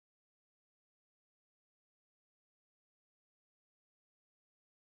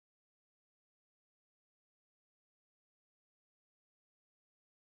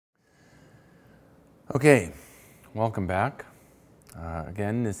Okay, welcome back.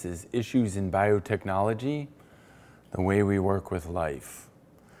 Again, this is Issues in Biotechnology, the way we work with life.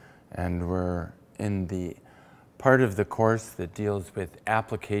 And we're in the part of the course that deals with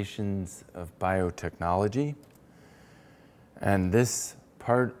applications of biotechnology. And this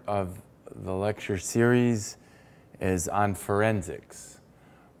part of the lecture series is on forensics.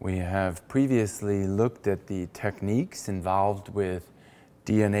 We have previously looked at the techniques involved with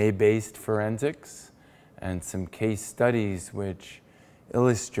DNA-based forensics and some case studies which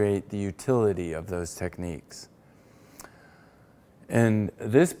illustrate the utility of those techniques. In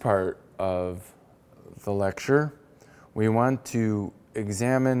this part of the lecture, we want to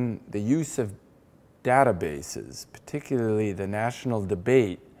examine the use of databases, particularly the national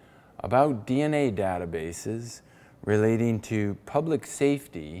debate about DNA databases relating to public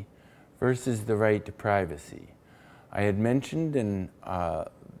safety versus the right to privacy. I had mentioned in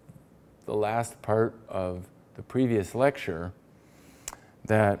the last part of the previous lecture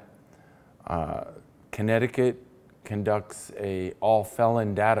that Connecticut conducts an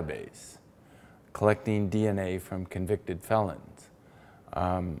all-felon database, collecting DNA from convicted felons.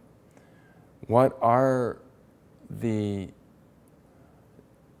 What are the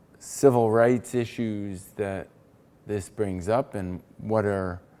civil rights issues that this brings up, and what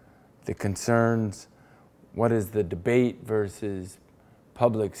are the concerns? What is the debate versus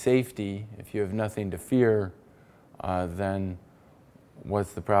public safety? If you have nothing to fear, then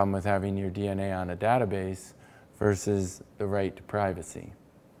what's the problem with having your DNA on a database versus the right to privacy?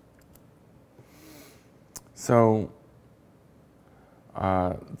 So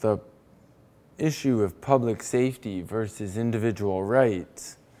the issue of public safety versus individual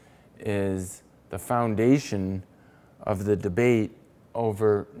rights is the foundation of the debate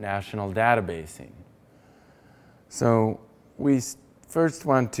over national databasing. So we first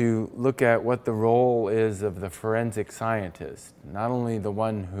want to look at what the role is of the forensic scientist, not only the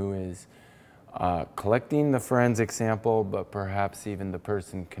one who is collecting the forensic sample, but perhaps even the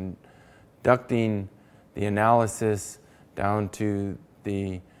person conducting the analysis down to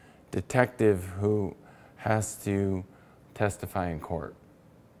the detective who has to testify in court.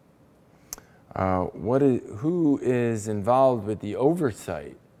 Who is involved with the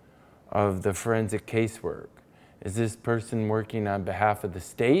oversight of the forensic casework? Is this person working on behalf of the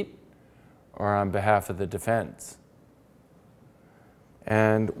state or on behalf of the defense?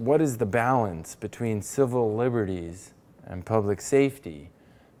 And what is the balance between civil liberties and public safety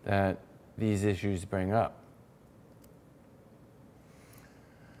that these issues bring up?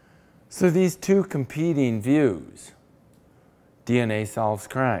 So these two competing views, DNA solves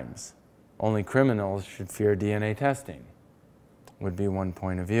crimes, only criminals should fear DNA testing, would be one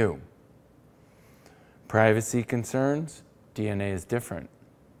point of view. Privacy concerns, DNA is different,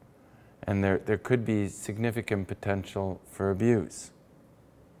 and there could be significant potential for abuse.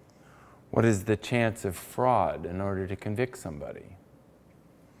 What is the chance of fraud in order to convict somebody,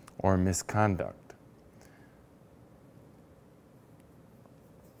 or misconduct?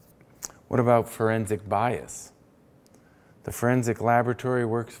 What about forensic bias? The forensic laboratory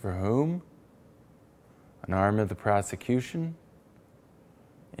works for whom? An arm of the prosecution?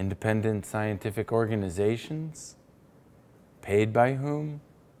 Independent scientific organizations? Paid by whom?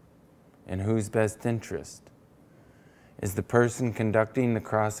 In whose best interest? Is the person conducting the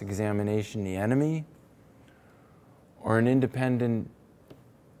cross-examination the enemy, or an independent,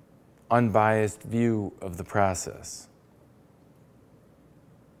 unbiased view of the process?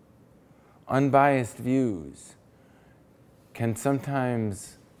 Unbiased views can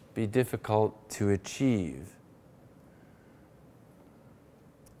sometimes be difficult to achieve.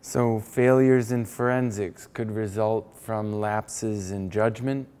 So failures in forensics could result from lapses in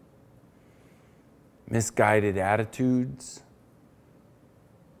judgment, misguided attitudes,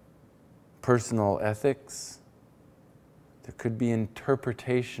 personal ethics. There could be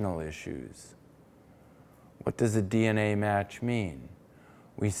interpretational issues. What does a DNA match mean?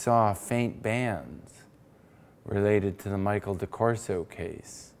 We saw faint bands related to the Michael DeCorso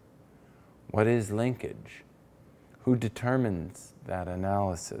case. What is linkage? Who determines that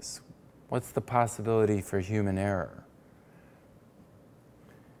analysis? What's the possibility for human error?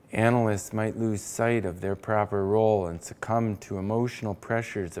 Analysts might lose sight of their proper role and succumb to emotional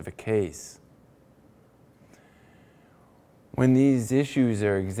pressures of a case. When these issues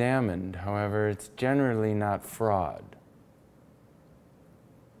are examined, however, it's generally not fraud.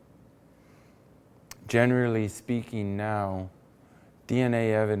 Generally speaking now,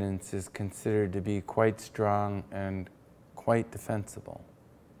 DNA evidence is considered to be quite strong and quite defensible.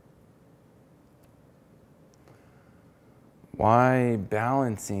 Why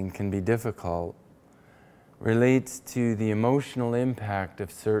balancing can be difficult relates to the emotional impact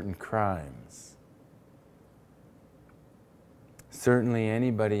of certain crimes. Certainly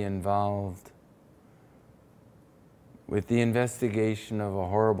anybody involved with the investigation of a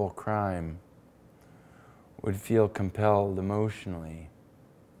horrible crime would feel compelled emotionally.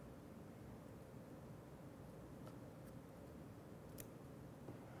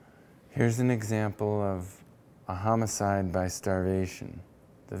 Here's an example of a homicide by starvation.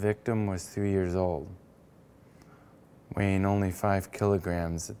 The victim was 3 years old, weighing only 5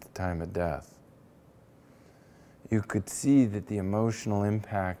 kilograms at the time of death. You could see that the emotional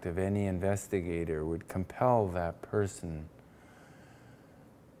impact of any investigator would compel that person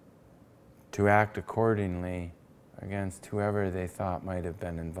to act accordingly against whoever they thought might have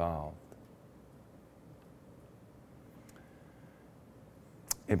been involved.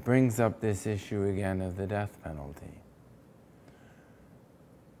 It brings up this issue again of the death penalty.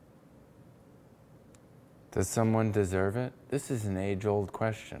 Does someone deserve it? This is an age-old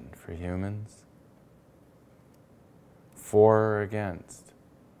question for humans. For or against.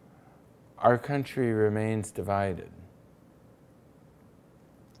 Our country remains divided.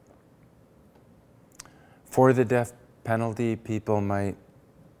 For the death penalty, people might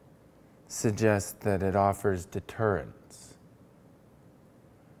suggest that it offers deterrence.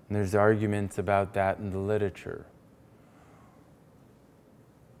 And there's arguments about that in the literature.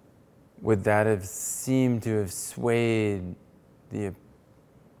 Would that have seemed to have swayed the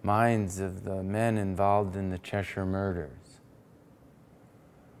minds of the men involved in the Cheshire murders?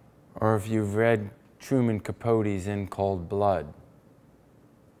 Or if you've read Truman Capote's In Cold Blood,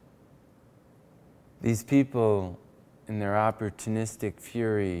 these people, in their opportunistic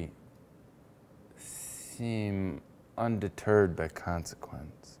fury, seem undeterred by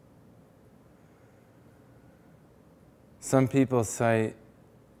consequence. Some people cite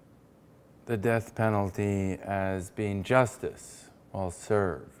the death penalty as being justice well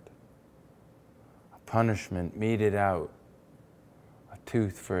served, a punishment meted out, a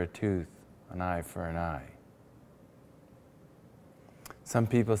tooth for a tooth, an eye for an eye. Some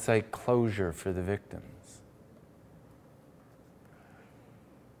people cite closure for the victims.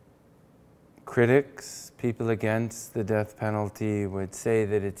 Critics, people against the death penalty, would say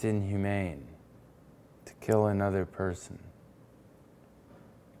that it's inhumane to kill another person.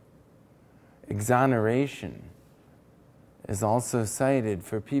 Exoneration is also cited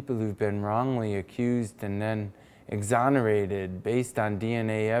for people who've been wrongly accused and then exonerated based on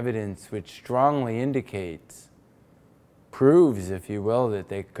DNA evidence which strongly indicates, proves, if you will, that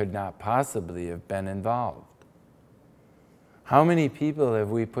they could not possibly have been involved. How many people have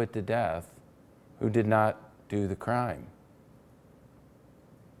we put to death who did not do the crime?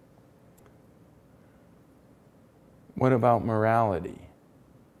 What about morality?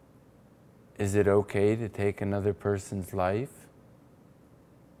 Is it okay to take another person's life?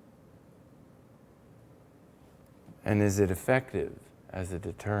 And is it effective as a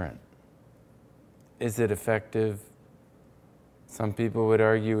deterrent? Is it effective? Some people would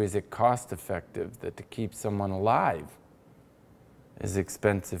argue, is it cost effective that to keep someone alive is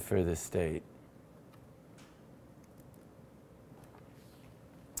expensive for the state?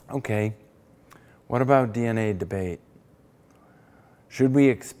 Okay, what about DNA debate? Should we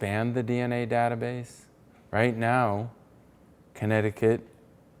expand the DNA database? Right now, Connecticut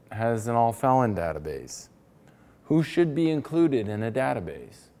has an all-felon database. Who should be included in a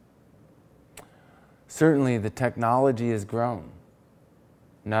database? Certainly the technology has grown,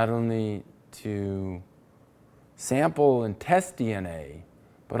 not only to sample and test DNA,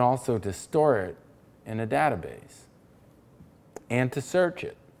 but also to store it in a database and to search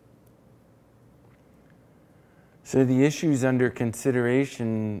it. So the issues under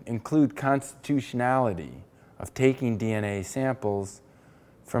consideration include constitutionality of taking DNA samples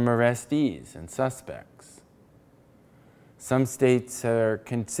from arrestees and suspects. Some states are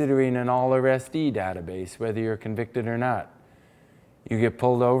considering an all-arrestee database, whether you're convicted or not. You get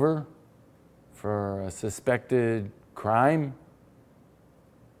pulled over for a suspected crime,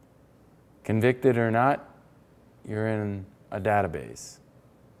 convicted or not, you're in a database.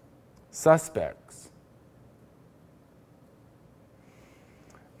 Suspects.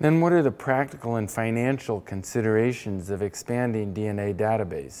 Then what are the practical and financial considerations of expanding DNA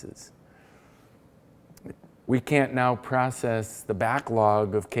databases? We can't now process the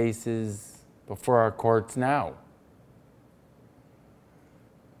backlog of cases before our courts now.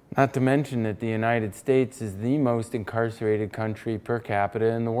 Not to mention that the United States is the most incarcerated country per capita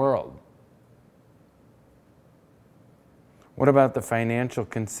in the world. What about the financial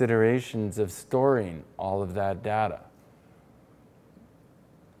considerations of storing all of that data?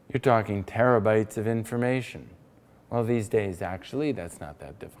 You're talking terabytes of information. Well, these days, actually, that's not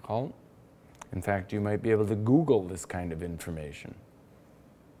that difficult. In fact, you might be able to Google this kind of information.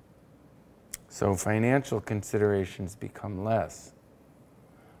 So financial considerations become less.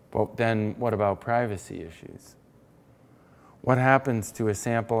 But then what about privacy issues? What happens to a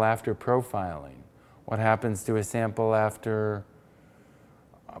sample after profiling? What happens to a sample after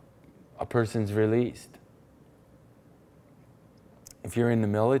a person's released? If you're in the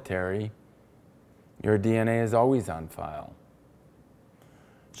military, your DNA is always on file.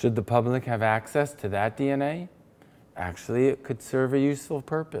 Should the public have access to that DNA? Actually, it could serve a useful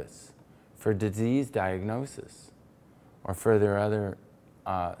purpose for disease diagnosis or further other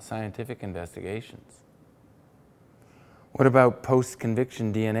scientific investigations. What about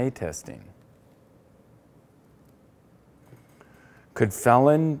post-conviction DNA testing? Could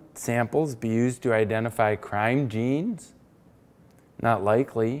felon samples be used to identify crime genes? Not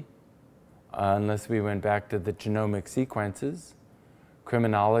likely, unless we went back to the genomic sequences.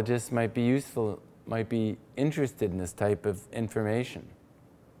 Criminologists might be interested in this type of information.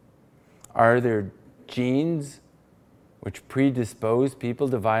 Are there genes which predispose people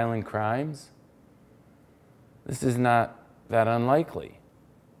to violent crimes? This is not that unlikely.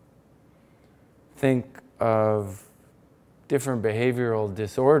 Think of different behavioral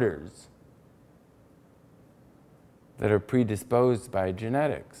disorders that are predisposed by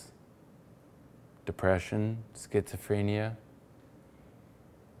genetics. Depression, schizophrenia,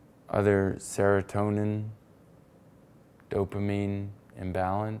 other serotonin, dopamine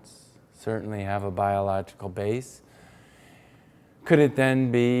imbalance certainly have a biological base. Could it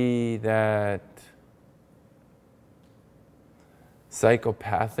then be that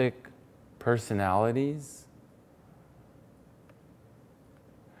psychopathic personalities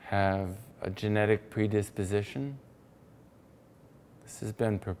have a genetic predisposition? This has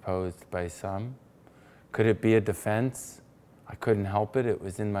been proposed by some. Could it be a defense? I couldn't help it, it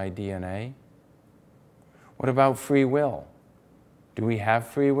was in my DNA. What about free will? Do we have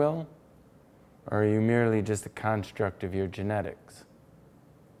free will? Or are you merely just a construct of your genetics?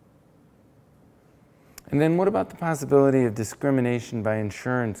 And then what about the possibility of discrimination by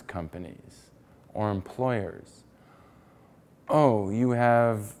insurance companies or employers? Oh, you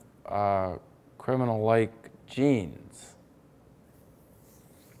have criminal-like genes.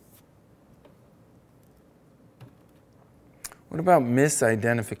 What about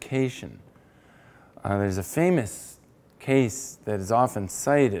misidentification? There's a famous case that is often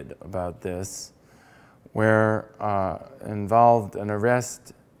cited about this where involved an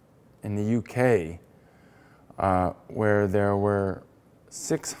arrest in the UK where there were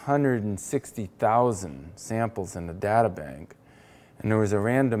 660,000 samples in the data bank, and there was a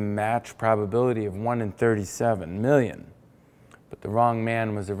random match probability of 1 in 37 million, but the wrong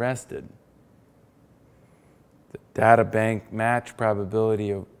man was arrested. The data bank match probability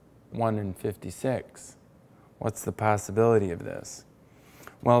of 1 in 56. What's the possibility of this?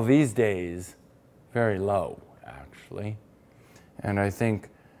 Well, these days, very low, actually. And I think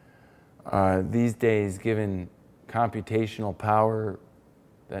these days, given computational power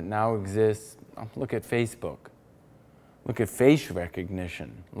that now exists, look at Facebook. Look at face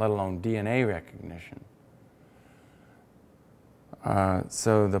recognition, let alone DNA recognition.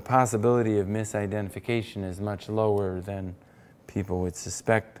 So the possibility of misidentification is much lower than people would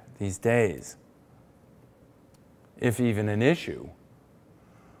suspect these days, if even an issue.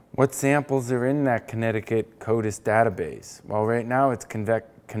 What samples are in that Connecticut CODIS database? Well, right now it's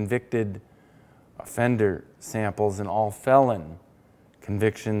convicted offender samples and all felon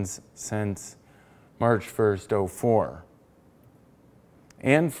convictions since March 1st, 2004.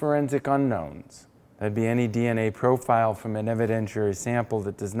 And forensic unknowns. That'd be any DNA profile from an evidentiary sample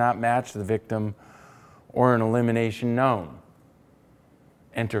that does not match the victim or an elimination known.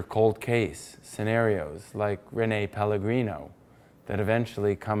 Enter cold case scenarios like Rene Pellegrino that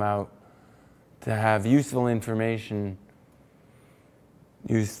eventually come out to have useful information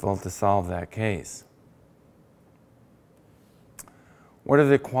useful to solve that case. What are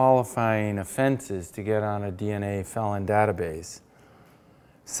the qualifying offenses to get on a DNA felon database?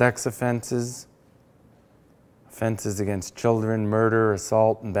 Sex offenses, offenses against children, murder,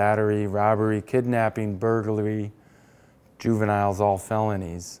 assault and battery, robbery, kidnapping, burglary, juveniles, all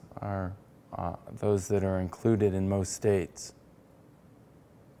felonies are those that are included in most states.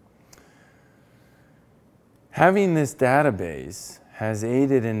 Having this database has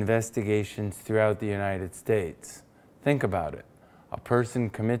aided investigations throughout the United States. Think about it. A person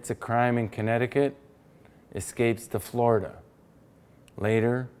commits a crime in Connecticut, escapes to Florida.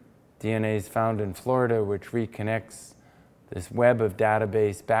 Later, DNA is found in Florida, which reconnects this web of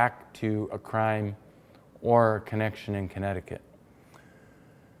database back to a crime or a connection in Connecticut.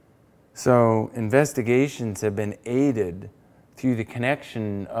 So investigations have been aided through the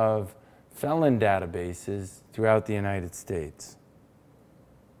connection of felon databases throughout the United States.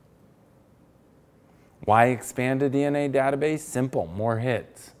 Why expand a DNA database? Simple, more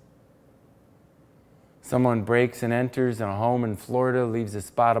hits. Someone breaks and enters in a home in Florida, leaves a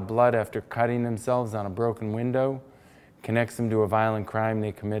spot of blood after cutting themselves on a broken window, connects them to a violent crime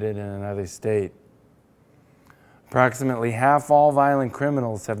they committed in another state. Approximately half all violent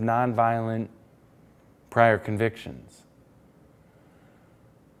criminals have nonviolent prior convictions.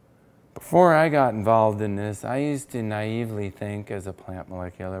 Before I got involved in this, I used to naively think as a plant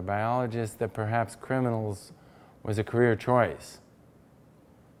molecular biologist that perhaps criminals was a career choice.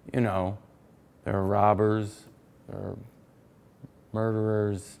 You know, there are robbers, there are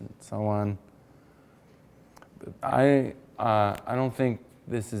murderers, and so on. But I don't think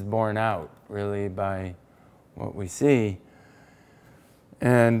this is borne out, really, by what we see.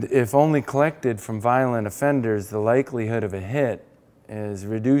 And if only collected from violent offenders, the likelihood of a hit is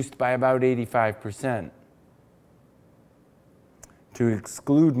reduced by about 85%. To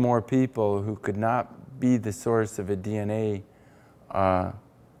exclude more people who could not be the source of a DNA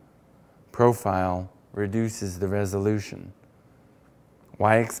profile reduces the resolution.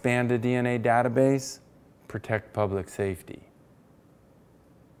 Why expand a DNA database? Protect public safety.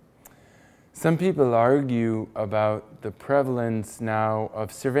 Some people argue about the prevalence now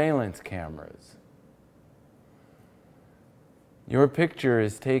of surveillance cameras. Your picture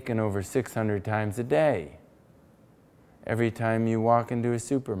is taken over 600 times a day. Every time you walk into a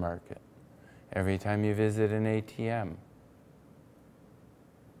supermarket, every time you visit an ATM,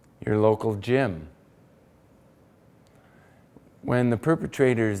 your local gym. When the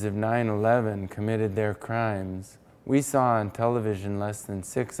perpetrators of 9/11 committed their crimes, we saw on television less than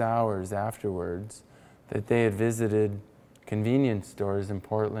 6 hours afterwards that they had visited convenience stores in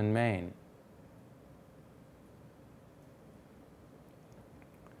Portland, Maine.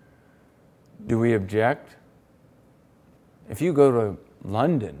 Do we object? If you go to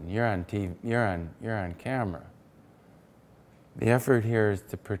London, you're on TV, you're on camera. The effort here is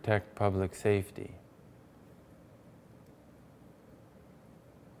to protect public safety.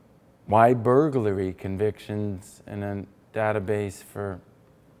 Why burglary convictions in a database for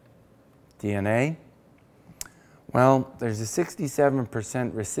DNA? Well, there's a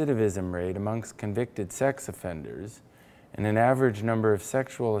 67% recidivism rate amongst convicted sex offenders, and an average number of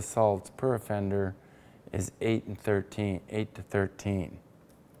sexual assaults per offender is 8 to 13.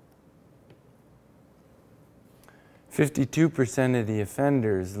 52% of the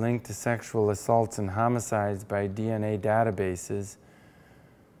offenders linked to sexual assaults and homicides by DNA databases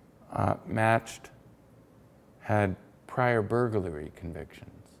had prior burglary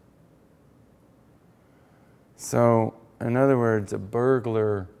convictions. So, in other words, a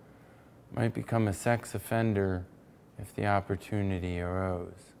burglar might become a sex offender if the opportunity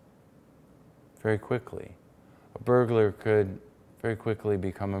arose very quickly. A burglar could very quickly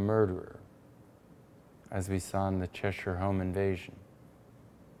become a murderer, as we saw in the Cheshire home invasion.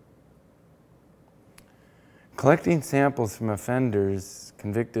 Collecting samples from offenders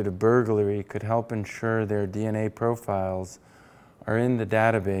convicted of burglary could help ensure their DNA profiles are in the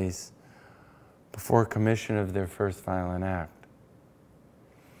database before commission of their first violent act.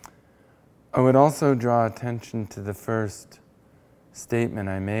 I would also draw attention to the first statement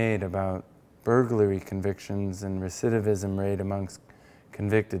I made about burglary convictions and recidivism rate amongst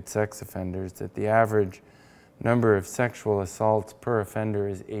convicted sex offenders, that the average number of sexual assaults per offender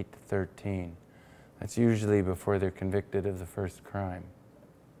is 8 to 13. That's usually before they're convicted of the first crime.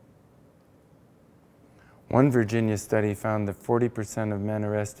 One Virginia study found that 40% of men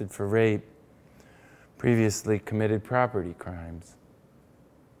arrested for rape previously committed property crimes.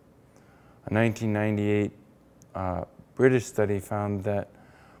 A 1998 British study found that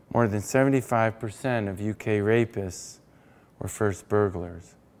more than 75% of UK rapists were first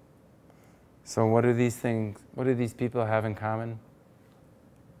burglars. So what do these people have in common?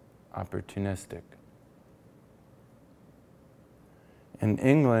 Opportunistic. In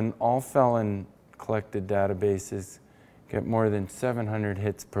England, all felon collected databases get more than 700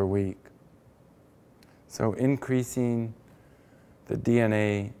 hits per week. So increasing the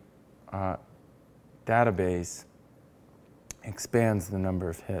DNA database expands the number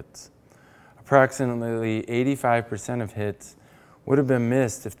of hits. Approximately 85% of hits would have been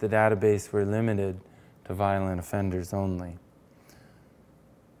missed if the database were limited to violent offenders only.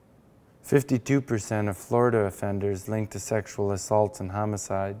 52% of Florida offenders linked to sexual assaults and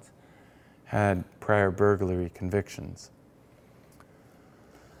homicides had prior burglary convictions.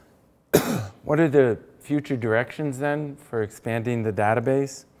 What are the future directions then for expanding the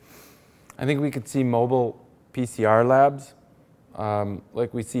database? I think we could see mobile PCR labs,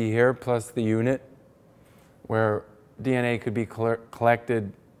 like we see here, plus the unit, where DNA could be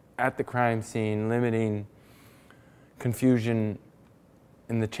collected at the crime scene, limiting confusion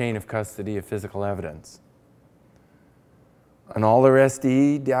in the chain of custody of physical evidence. An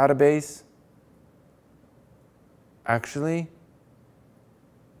all-arrestee database, actually,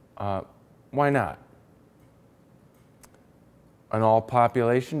 why not? An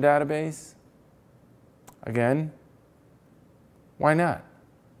all-population database, again, why not?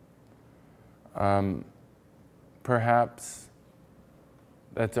 Perhaps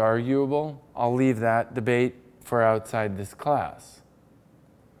that's arguable. I'll leave that debate for outside this class.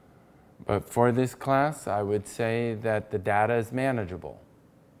 But for this class, I would say that the data is manageable.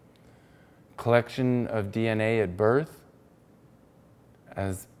 Collection of DNA at birth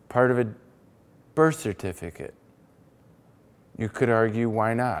as part of a birth certificate. You could argue,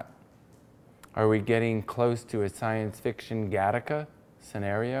 why not? Are we getting close to a science fiction Gattaca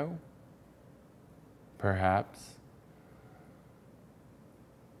scenario? Perhaps.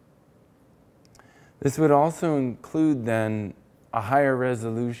 This would also include then a higher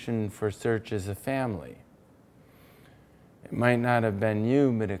resolution for search as a family. It might not have been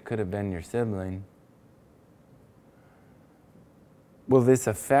you, but it could have been your sibling. Will this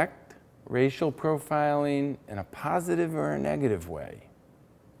affect racial profiling in a positive or a negative way?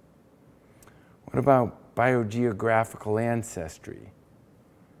 What about biogeographical ancestry?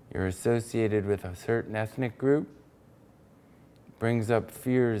 You're associated with a certain ethnic group, brings up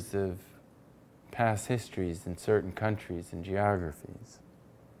fears of past histories in certain countries and geographies.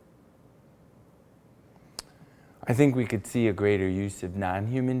 I think we could see a greater use of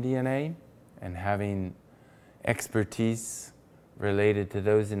non-human DNA and having expertise related to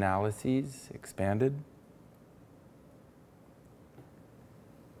those analyses expanded.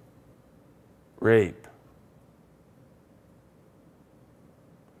 Rape.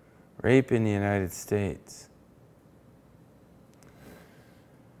 Rape in the United States.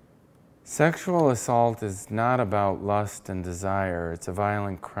 Sexual assault is not about lust and desire. It's a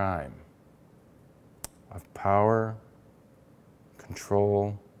violent crime of power,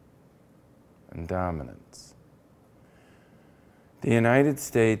 control, and dominance. The United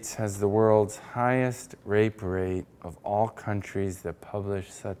States has the world's highest rape rate of all countries that publish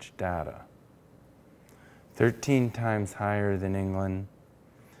such data. 13 times higher than England,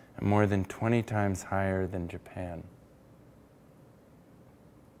 and more than 20 times higher than Japan.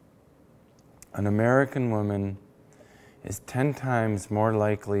 An American woman is 10 times more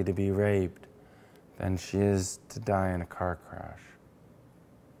likely to be raped than she is to die in a car crash.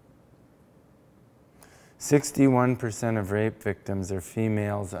 61% of rape victims are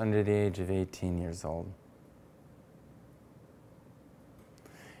females under the age of 18 years old.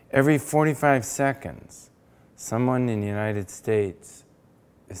 Every 45 seconds, someone in the United States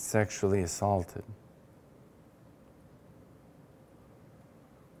is sexually assaulted.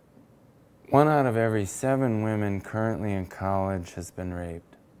 1 out of every 7 women currently in college has been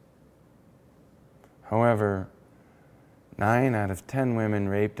raped. However, 9 out of 10 women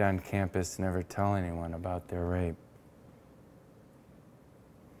raped on campus never tell anyone about their rape.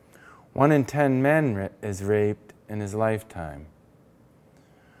 1 in 10 men is raped in his lifetime.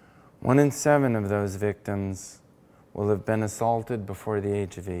 1 in 7 of those victims will have been assaulted before the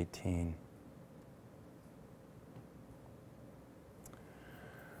age of 18.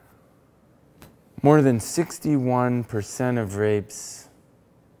 More than 61% of rapes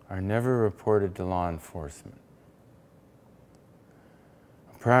are never reported to law enforcement.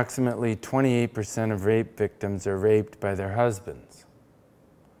 Approximately 28% of rape victims are raped by their husbands,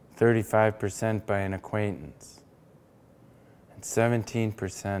 35% by an acquaintance, and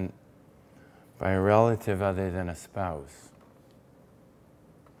 17% by a relative other than a spouse.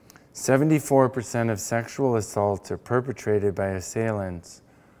 74% of sexual assaults are perpetrated by assailants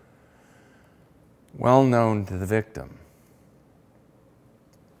well known to the victim.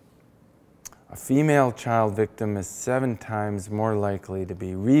 A female child victim is 7 times more likely to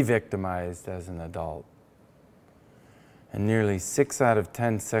be re-victimized as an adult. And nearly 6 out of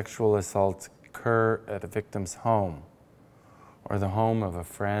 10 sexual assaults occur at a victim's home or the home of a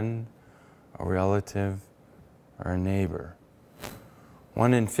friend, a relative, or a neighbor.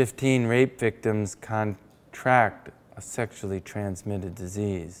 1 in 15 rape victims contract a sexually transmitted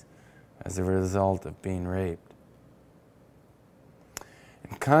disease as a result of being raped.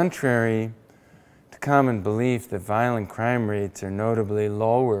 And contrary to common belief that violent crime rates are notably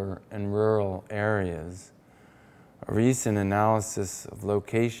lower in rural areas, a recent analysis of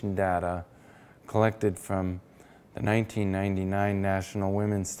location data collected from the 1999 National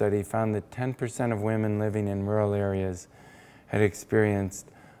Women's Study found that 10% of women living in rural areas had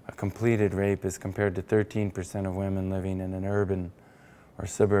experienced a completed rape as compared to 13% of women living in an urban or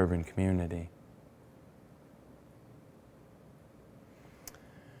suburban community.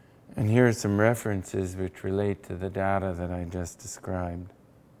 And here are some references which relate to the data that I just described.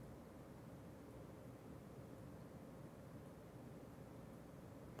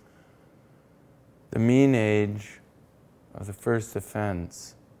 The mean age of the first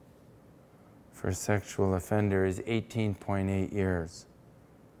offense for a sexual offender is 18.8 years,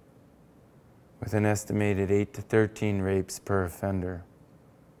 with an estimated 8 to 13 rapes per offender.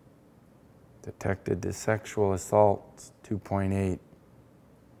 Detected to sexual assaults, 2.8.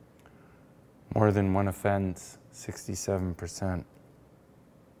 More than one offense, 67%.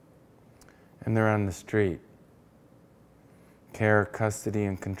 And they're on the street. Care, custody,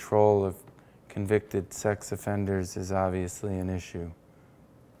 and control of convicted sex offenders is obviously an issue.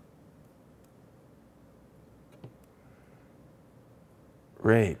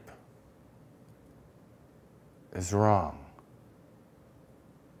 Rape is wrong.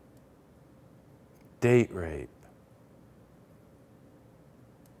 Date rape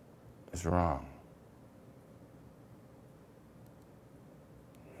is wrong.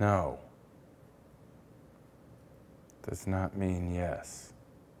 No does not mean yes.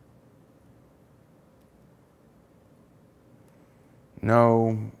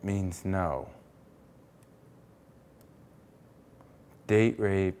 No means no. Date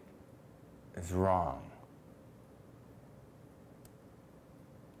rape is wrong.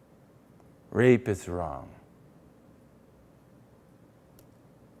 Rape is wrong.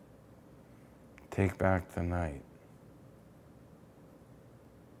 Take back the night.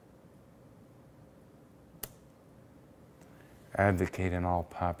 Advocate an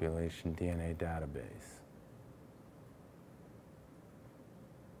all-population DNA database.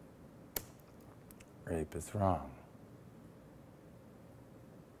 Rape is wrong.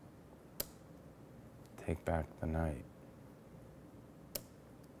 Take back the night.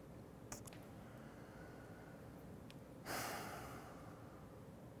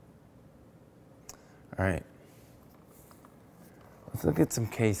 All right. Let's look at some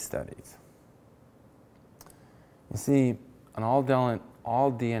case studies. You see, an all-DNA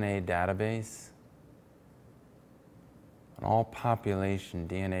database, an all-population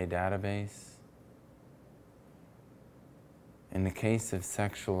DNA database, in the case of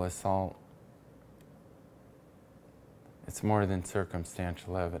sexual assault, it's more than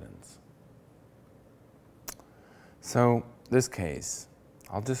circumstantial evidence. So, this case,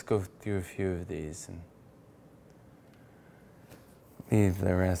 I'll just go through a few of these and leave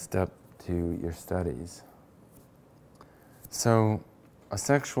the rest up to your studies. So, a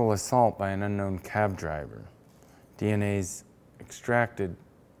sexual assault by an unknown cab driver. DNA's extracted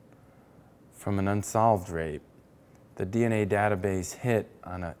from an unsolved rape. The DNA database hit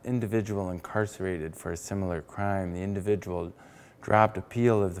on an individual incarcerated for a similar crime. The individual dropped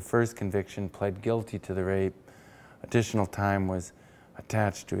appeal of the first conviction, pled guilty to the rape. Additional time was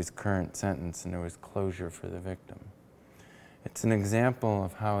attached to his current sentence, and there was closure for the victim. It's an example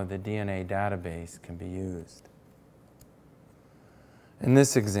of how the DNA database can be used. In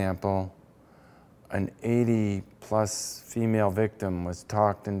this example, an 80-plus female victim was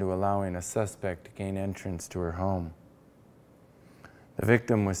talked into allowing a suspect to gain entrance to her home. The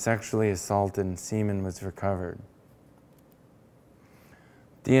victim was sexually assaulted and semen was recovered.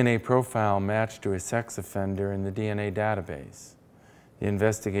 DNA profile matched to a sex offender in the DNA database. The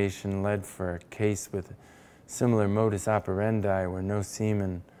investigation led for a case with similar modus operandi where no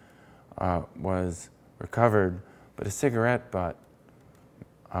semen was recovered, but a cigarette butt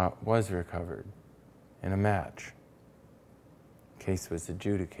was recovered in a match. Case was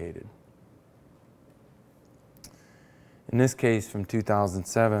adjudicated. In this case from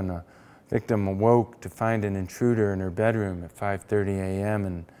 2007, a victim awoke to find an intruder in her bedroom at 5:30 a.m.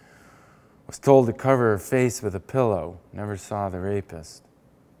 and was told to cover her face with a pillow. Never saw the rapist.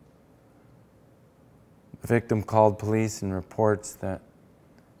 The victim called police and reports that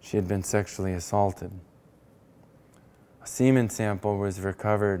she had been sexually assaulted. A semen sample was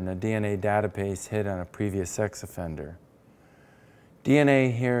recovered and a DNA database hit on a previous sex offender.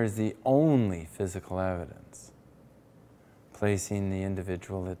 DNA here is the only physical evidence, placing the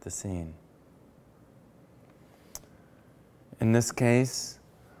individual at the scene. In this case,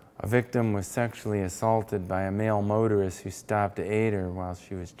 a victim was sexually assaulted by a male motorist who stopped to aid her while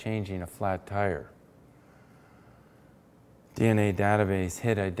she was changing a flat tire. DNA database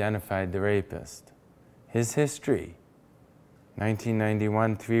hit identified the rapist. His history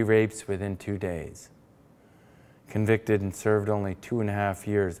 1991, 3 rapes within 2 days. Convicted and served only 2.5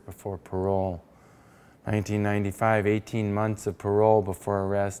 years before parole. 1995, 18 months of parole before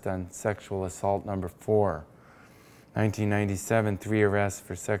arrest on sexual assault number 4. 1997, 3 arrests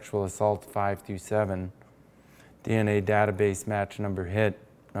for sexual assault 5 through 7. DNA database match number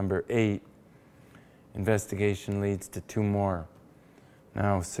 8. Investigation leads to 2 more.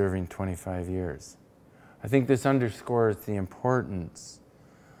 Now serving 25 years. I think this underscores the importance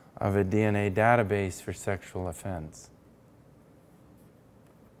of a DNA database for sexual offense.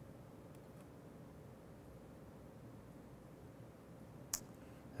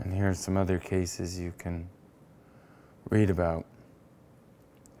 And here are some other cases you can read about.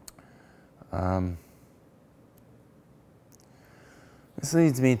 This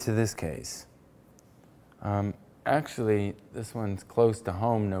leads me to this case. Actually, this one's close to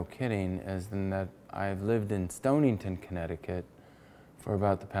home, no kidding, as in that I've lived in Stonington, Connecticut for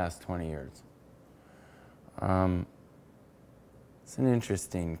about the past 20 years. It's an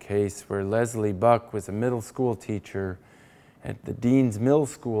interesting case where Leslie Buck was a middle school teacher at the Dean's Mill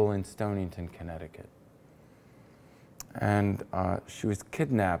School in Stonington, Connecticut. And she was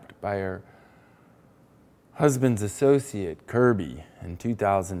kidnapped by her husband's associate, Kirby, in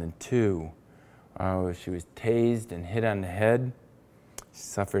 2002. She was tased and hit on the head. She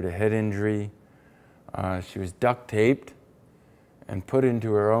suffered a head injury. She was duct taped and put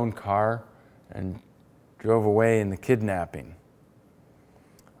into her own car and drove away in the kidnapping.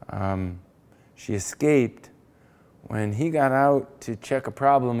 She escaped when he got out to check a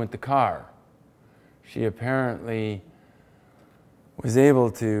problem with the car. She apparently was able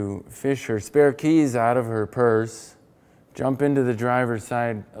to fish her spare keys out of her purse, jump into the driver's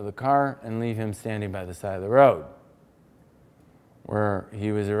side of the car, and leave him standing by the side of the road, where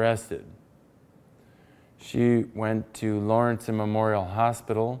he was arrested. She went to Lawrence Memorial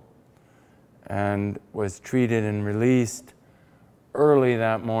Hospital and was treated and released early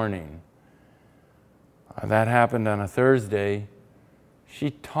that morning. That happened on a Thursday.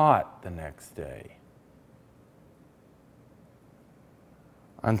 She taught the next day.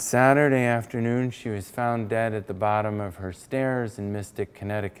 On Saturday afternoon, she was found dead at the bottom of her stairs in Mystic,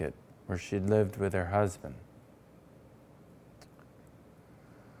 Connecticut, where she'd lived with her husband.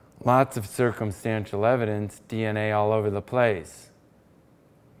 Lots of circumstantial evidence, DNA all over the place.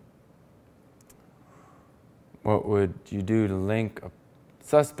 What would you do to link a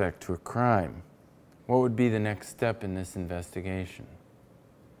suspect to a crime? What would be the next step in this investigation?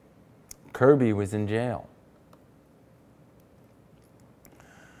 Kirby was in jail.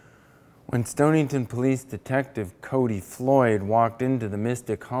 When Stonington Police Detective Cody Floyd walked into the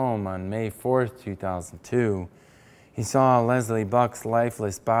Mystic home on May 4th, 2002, he saw Leslie Buck's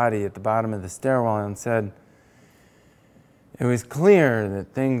lifeless body at the bottom of the stairwell and said, it was clear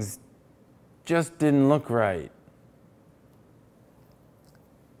that things just didn't look right.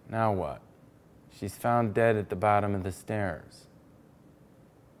 Now what? She's found dead at the bottom of the stairs.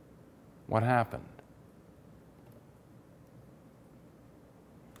 What happened?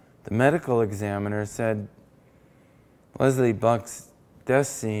 The medical examiner said Leslie Buck's death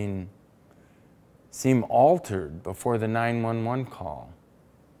scene seemed altered before the 911 call.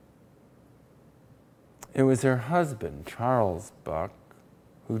 It was her husband, Charles Buck,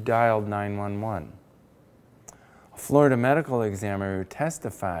 who dialed 911. A Florida medical examiner who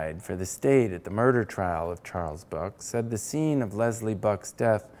testified for the state at the murder trial of Charles Buck said the scene of Leslie Buck's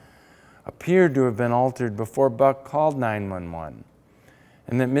death appeared to have been altered before Buck called 911,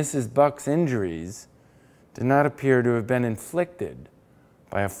 and that Mrs. Buck's injuries did not appear to have been inflicted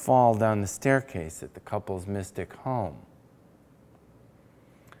by a fall down the staircase at the couple's Mystic home.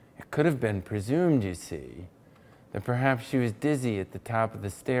 It could have been presumed, you see, that perhaps she was dizzy at the top of the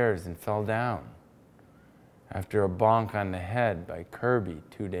stairs and fell down after a bonk on the head by Kirby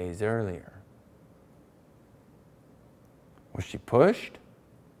 2 days earlier. Was she pushed?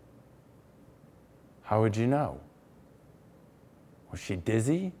 How would you know? Was she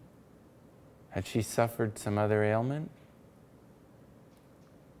dizzy? Had she suffered some other ailment?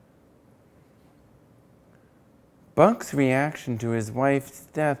 Buck's reaction to his wife's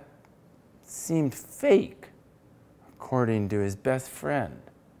death seemed fake, according to his best friend,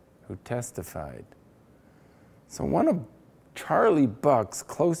 who testified. So one of Charlie Buck's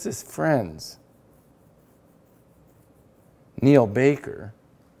closest friends, Neil Baker,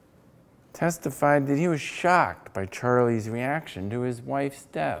 testified that he was shocked by Charlie's reaction to his wife's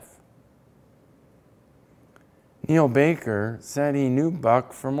death. Neil Baker said he knew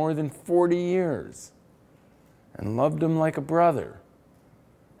Buck for more than 40 years and loved him like a brother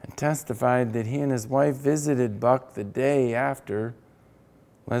and testified that he and his wife visited Buck the day after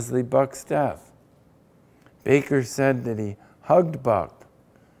Leslie Buck's death. Baker said that he hugged Buck,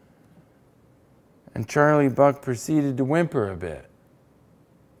 and Charlie Buck proceeded to whimper a bit.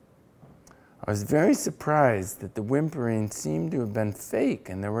 I was very surprised that the whimpering seemed to have been fake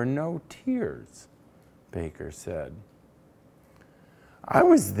and there were no tears, Baker said. I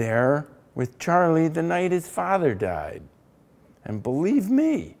was there with Charlie the night his father died, and believe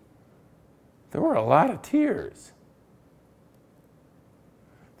me, there were a lot of tears.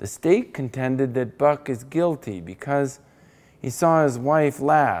 The state contended that Buck is guilty because he saw his wife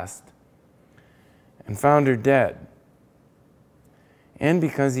last and found her dead, and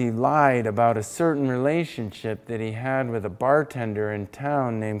because he lied about a certain relationship that he had with a bartender in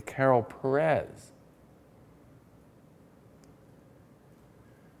town named Carol Perez.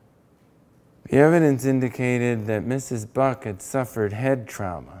 The evidence indicated that Mrs. Buck had suffered head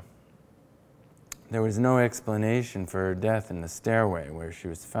trauma. There was no explanation for her death in the stairway where she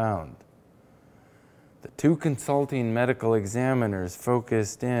was found. The two consulting medical examiners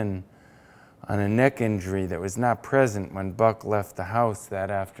focused in on a neck injury that was not present when Buck left the house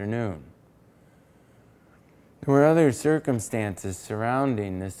that afternoon. There were other circumstances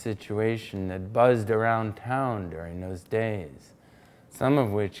surrounding this situation that buzzed around town during those days, some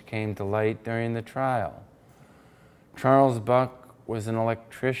of which came to light during the trial. Charles Buck was an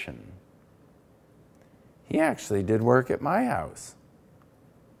electrician. He actually did work at my house,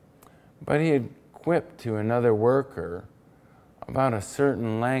 but he had quipped to another worker about a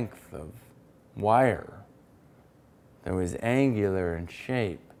certain length of wire that was angular in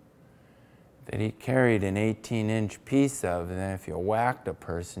shape that he carried an 18-inch piece of, and if you whacked a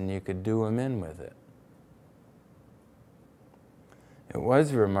person, you could do him in with it. It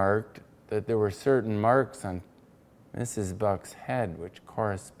was remarked that there were certain marks on Mrs. Buck's head which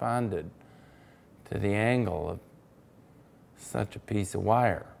corresponded to the angle of such a piece of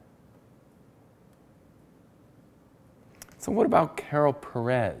wire. So what about Carol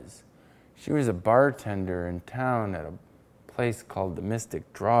Perez? She was a bartender in town at a place called the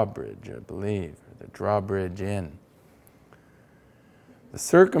Mystic Drawbridge, I believe, or the Drawbridge Inn. The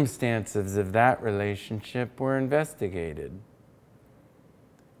circumstances of that relationship were investigated.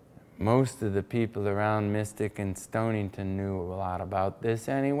 Most of the people around Mystic and Stonington knew a lot about this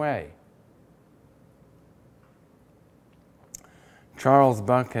anyway. Charles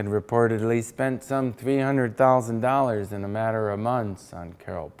Buck had reportedly spent some $300,000 in a matter of months on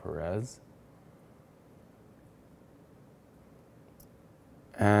Carol Perez.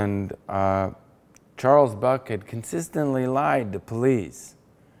 And Charles Buck had consistently lied to police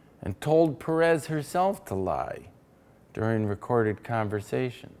and told Perez herself to lie during recorded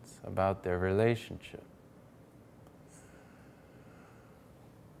conversations about their relationship.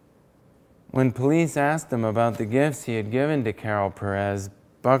 When police asked him about the gifts he had given to Carol Perez,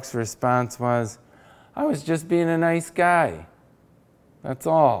 Buck's response was, "I was just being a nice guy. That's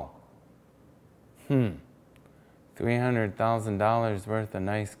all." $300,000 worth of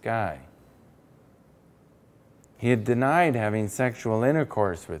nice guy. He had denied having sexual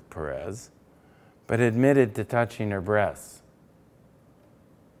intercourse with Perez, but admitted to touching her breasts.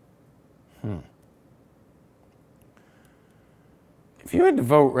 If you had to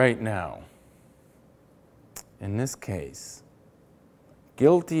vote right now, in this case,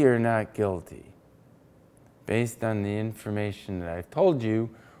 guilty or not guilty, based on the information that I've told you,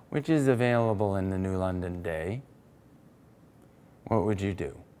 which is available in the New London Day, what would you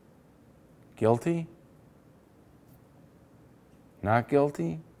do? Guilty? Not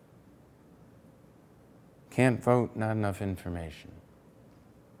guilty? Can't vote, not enough information.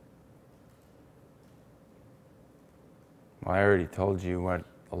 Well, I already told you what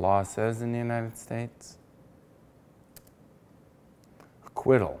the law says in the United States.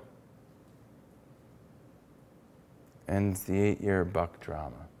 Acquittal ends the 8-year Buck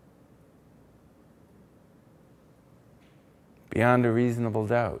drama. Beyond a reasonable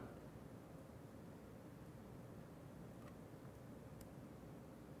doubt.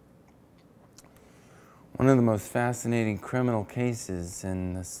 One of the most fascinating criminal cases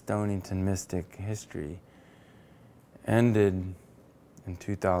in the Stonington Mystic history ended in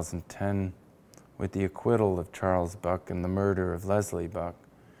 2010 with the acquittal of Charles Buck and the murder of Leslie Buck.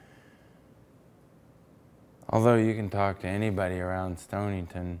 Although you can talk to anybody around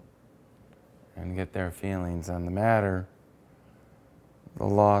Stonington and get their feelings on the matter, the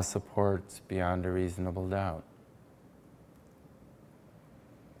law supports beyond a reasonable doubt.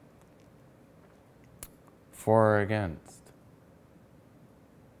 For or against?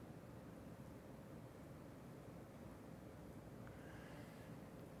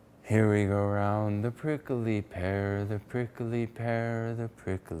 Here we go round the prickly pear, the prickly pear, the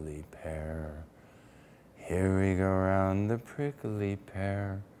prickly pear. Here we go round the prickly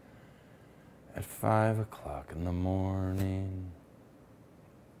pear at 5 o'clock in the morning.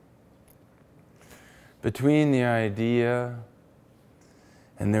 Between the idea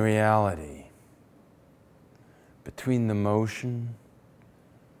and the reality, between the motion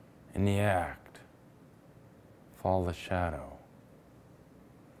and the act, fall the shadow.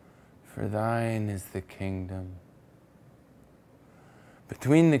 For thine is the kingdom.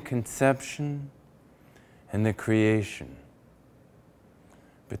 Between the conception and the creation,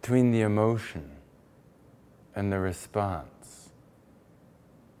 between the emotion and the response,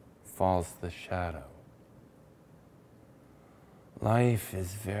 falls the shadow. Life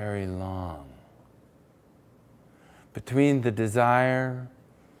is very long. Between the desire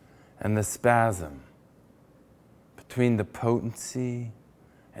and the spasm, between the potency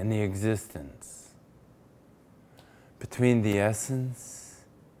and the existence, between the essence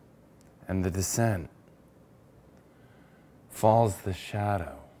and the descent, falls the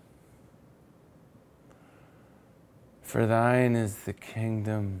shadow. For thine is the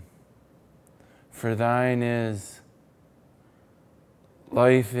kingdom, for thine is,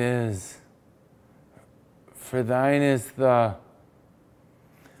 life is, for thine is the,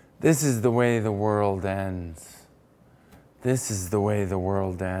 this is the way the world ends. This is the way the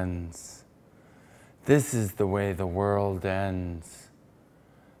world ends. This is the way the world ends.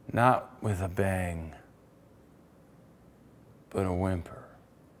 Not with a bang, but a whimper.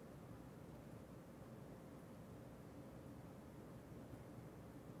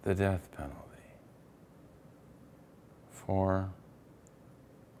 The death penalty. For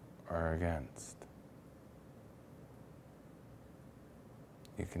or against.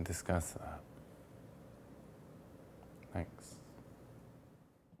 You can discuss that. Thanks.